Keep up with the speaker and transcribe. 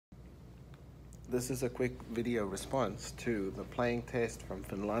This is a quick video response to the playing test from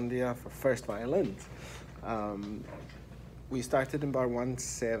Finlandia for first violins. We started in bar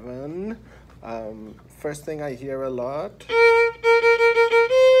 1-7. First thing I hear a lot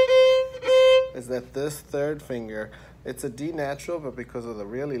is that this third finger, it's a D natural, but because of the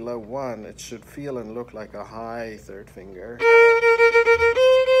really low one, it should feel and look like a high third finger.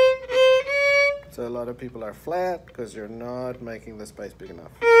 So a lot of people are flat because you're not making the space big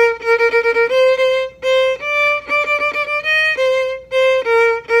enough.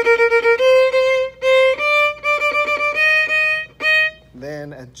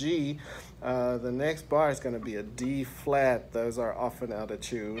 Then at G, the next bar is going to be a D flat. Those are often out of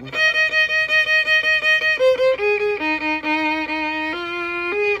tune. And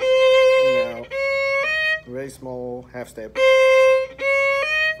now, very small half step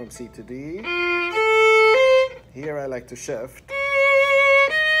from C to D. Here I like to shift,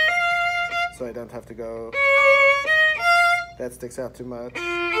 so I don't have to go, that sticks out too much.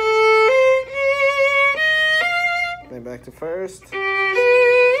 Then back to first.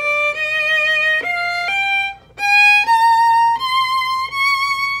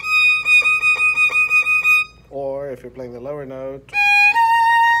 Or if you're playing the lower note,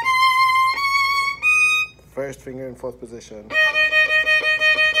 first finger in fourth position.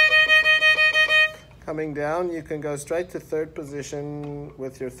 Coming down, you can go straight to third position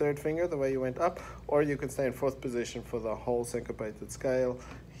with your third finger, the way you went up, or you can stay in fourth position for the whole syncopated scale.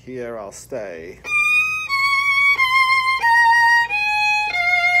 Here I'll stay.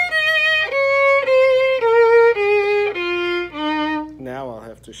 Now I'll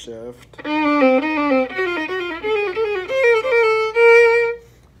have to shift.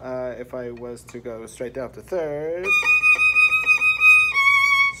 If I was to go straight down to third,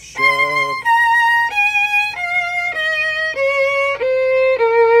 shift.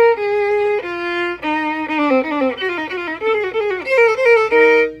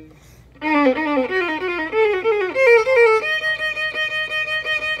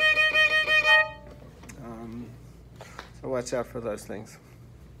 So watch out for those things.